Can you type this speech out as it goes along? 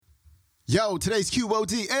Yo, today's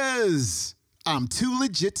QOD is I'm Too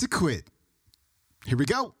Legit to Quit. Here we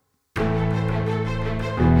go.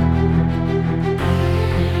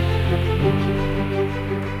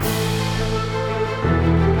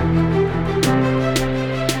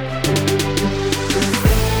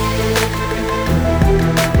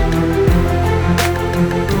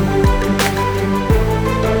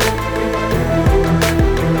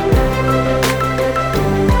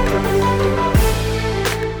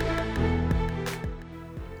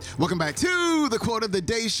 Welcome back to the Quote of the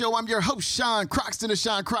Day Show. I'm your host, Sean Croxton of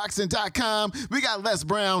SeanCroxton.com. We got Les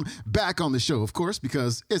Brown back on the show, of course,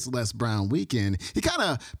 because it's Les Brown weekend. He kind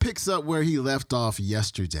of picks up where he left off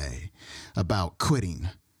yesterday about quitting.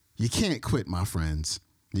 You can't quit, my friends.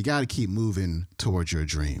 You got to keep moving towards your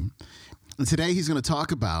dream. And today he's going to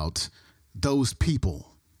talk about those people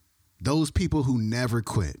who never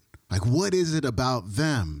quit. Like, what is it about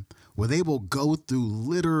them where they will go through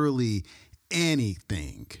literally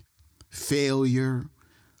anything? Failure,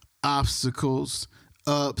 obstacles,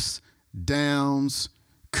 ups, downs,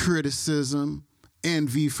 criticism,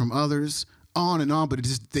 envy from others, on and on, but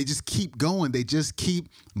they just keep going. They just keep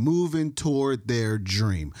moving toward their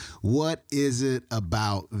dream. What is it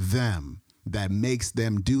about them that makes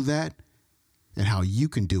them do that, and how you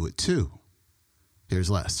can do it too? Here's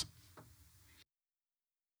Les.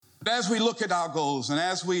 As we look at our goals and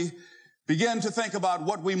as we begin to think about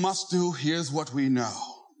what we must do, here's what we know.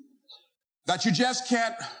 That you just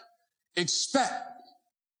can't expect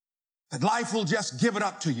that life will just give it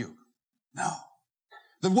up to you. No.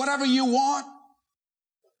 That whatever you want,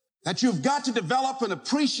 that you've got to develop an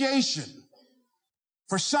appreciation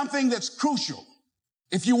for something that's crucial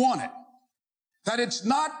if you want it. That it's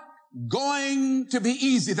not going to be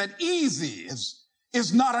easy, that easy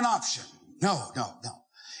is not an option. No.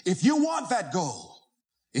 If you want that goal,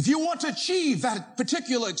 if you want to achieve that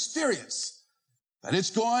particular experience, that it's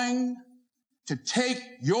going to take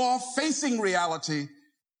your facing reality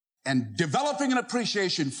and developing an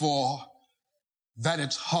appreciation for that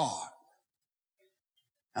it's hard.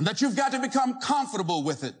 And that you've got to become comfortable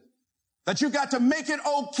with it. That you've got to make it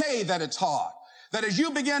okay that it's hard. That as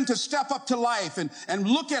you begin to step up to life and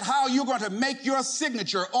look at how you're going to make your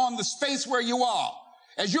signature on the space where you are,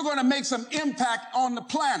 as you're going to make some impact on the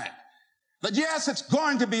planet, that yes, it's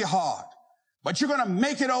going to be hard, but you're going to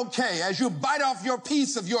make it okay as you bite off your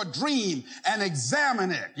piece of your dream and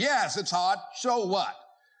examine it. Yes, it's hard. So what?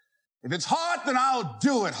 If it's hard, then I'll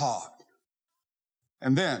do it hard.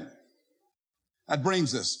 And then that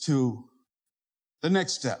brings us to the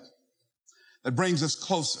next step. That brings us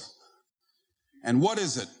closer. And what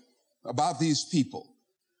is it about these people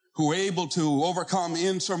who are able to overcome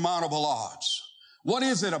insurmountable odds? What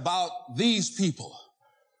is it about these people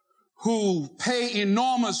who pay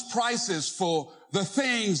enormous prices for the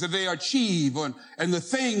things that they achieve and the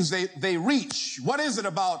things they reach? What is it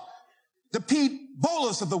about the Pete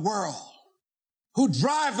Bolas of the world who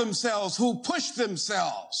drive themselves, who push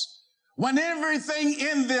themselves when everything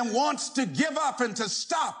in them wants to give up and to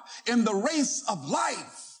stop in the race of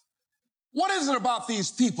life? What is it about these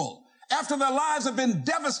people after their lives have been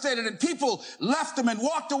devastated and people left them and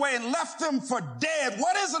walked away and left them for dead?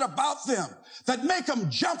 What is it about them that make them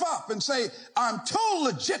jump up and say, I'm too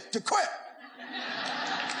legit to quit?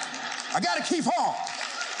 I got to keep on.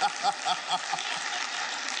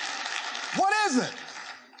 What is it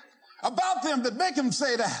about them that make them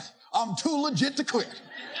say that? I'm too legit to quit.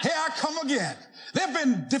 Here I come again. They've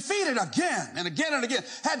been defeated again and again and again,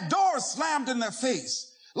 had doors slammed in their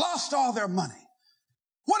face, lost all their money.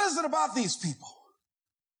 What is it about these people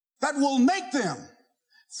that will make them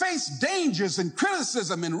face dangers and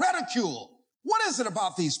criticism and ridicule? What is it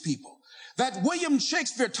about these people that William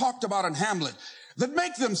Shakespeare talked about in Hamlet that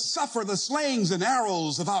make them suffer the slings and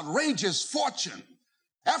arrows of outrageous fortune?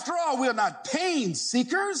 After all, we're not pain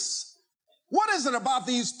seekers. What is it about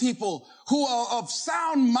these people who are of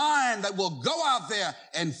sound mind that will go out there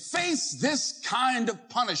and face this kind of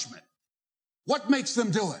punishment? What makes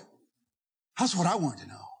them do it? That's what I want to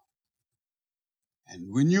know.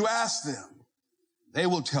 And when you ask them, they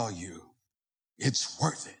will tell you it's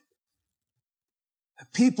worth it. The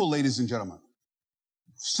people, ladies and gentlemen,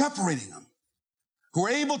 separating them, who are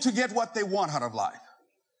able to get what they want out of life.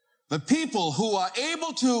 The people who are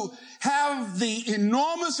able to have the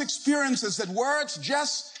enormous experiences that words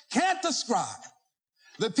just can't describe.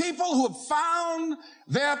 The people who have found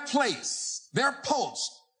their place, their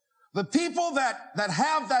post. The people that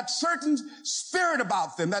have that certain spirit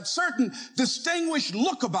about them, that certain distinguished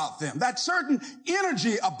look about them, that certain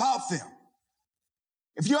energy about them.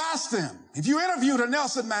 If you ask them, if you interviewed a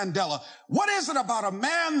Nelson Mandela, what is it about a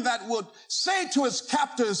man that would say to his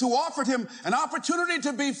captors who offered him an opportunity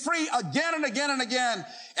to be free again and again and again,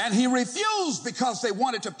 and he refused because they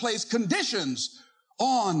wanted to place conditions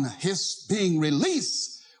on his being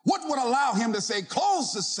released? What would allow him to say,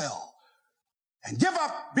 close the cell and give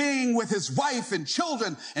up being with his wife and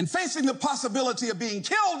children and facing the possibility of being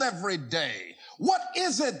killed every day? What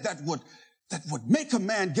is it that would make a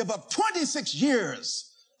man give up 26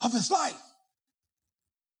 years of his life?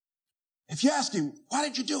 If you ask him, why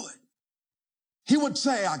did you do it? He would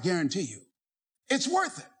say, I guarantee you, it's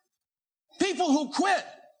worth it. People who quit,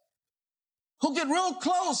 who get real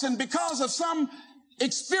close, and because of some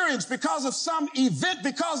experience, because of some event,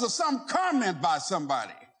 because of some comment by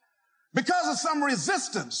somebody, because of some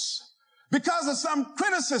resistance, because of some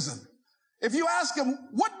criticism, if you ask them,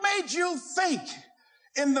 what made you think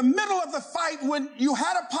in the middle of the fight when you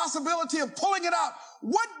had a possibility of pulling it out,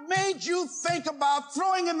 what made you think about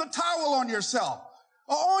throwing in the towel on yourself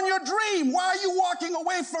or on your dream? Why are you walking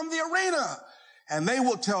away from the arena? And they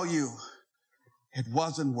will tell you, it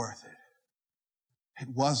wasn't worth it. It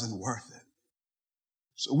wasn't worth it.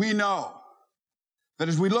 So we know that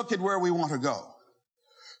as we look at where we want to go,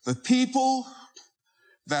 the people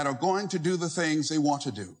that are going to do the things they want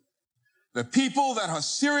to do, the people that are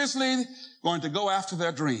seriously going to go after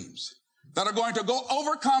their dreams, that are going to go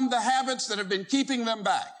overcome the habits that have been keeping them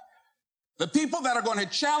back, the people that are going to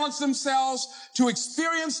challenge themselves to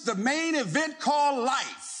experience the main event called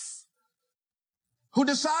life, who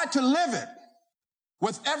decide to live it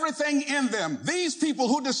with everything in them, these people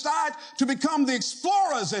who decide to become the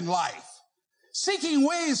explorers in life, seeking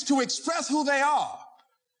ways to express who they are.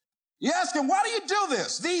 You ask them, why do you do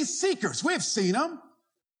this? These seekers, we've seen them.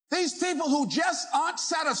 These people who just aren't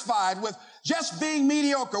satisfied with just being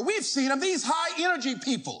mediocre. We've seen them, these high energy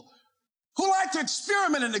people who like to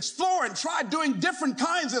experiment and explore and try doing different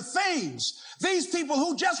kinds of things. These people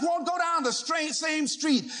who just won't go down the same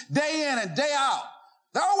street day in and day out.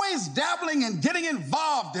 They're always dabbling and getting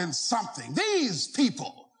involved in something. These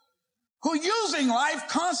people who are using life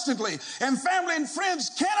constantly, and family and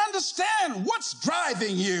friends can't understand what's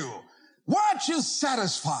driving you. Why aren't you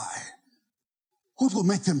satisfied? What will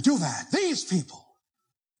make them do that? These people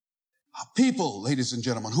are people, ladies and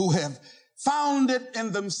gentlemen, who have found it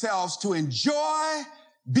in themselves to enjoy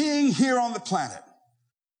being here on the planet.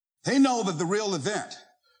 They know that the real event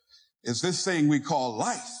is this thing we call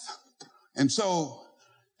life. And so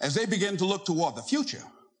as they begin to look toward the future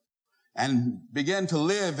and begin to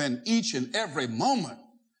live in each and every moment,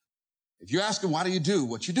 if you ask them, why do you do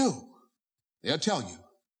what you do? They'll tell you,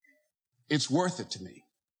 it's worth it to me.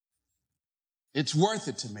 It's worth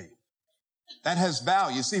it to me. That has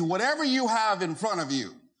value. See, whatever you have in front of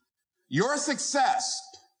you, your success,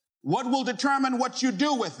 what will determine what you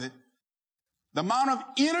do with it, the amount of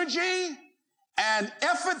energy and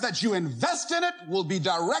effort that you invest in it will be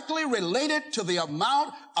directly related to the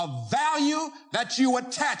amount of value that you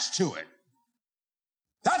attach to it.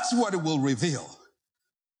 That's what it will reveal.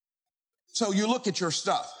 So you look at your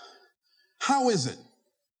stuff. How is it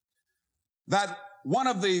that one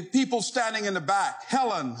of the people standing in the back,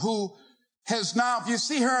 Helen, who has now, if you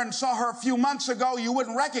see her and saw her a few months ago, you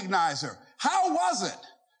wouldn't recognize her. How was it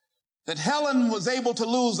that Helen was able to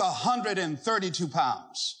lose 132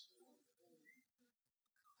 pounds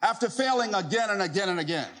after failing again and again and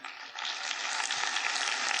again?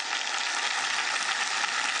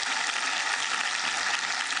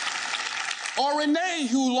 Or Renee,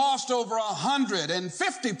 who lost over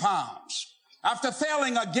 150 pounds after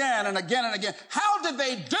failing again and again and again. How did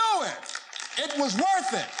they do it? It was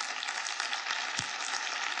worth it.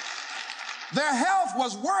 Their health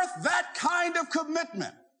was worth that kind of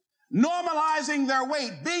commitment. Normalizing their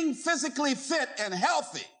weight, being physically fit and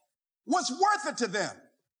healthy was worth it to them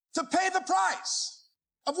to pay the price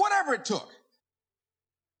of whatever it took.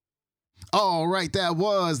 All right, that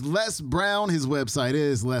was Les Brown. His website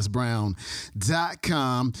is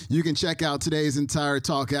lesbrown.com. You can check out today's entire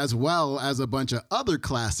talk as well as a bunch of other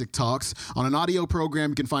classic talks on an audio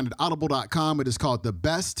program you can find at audible.com. It is called The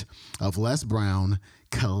Best of Les Brown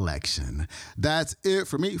Collection. That's it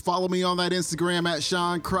for me. Follow me on that Instagram at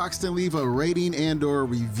Sean Croxton. Leave a rating and or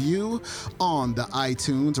review on the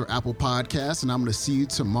iTunes or Apple Podcasts. And I'm going to see you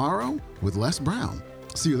tomorrow with Les Brown.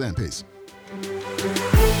 See you then. Peace.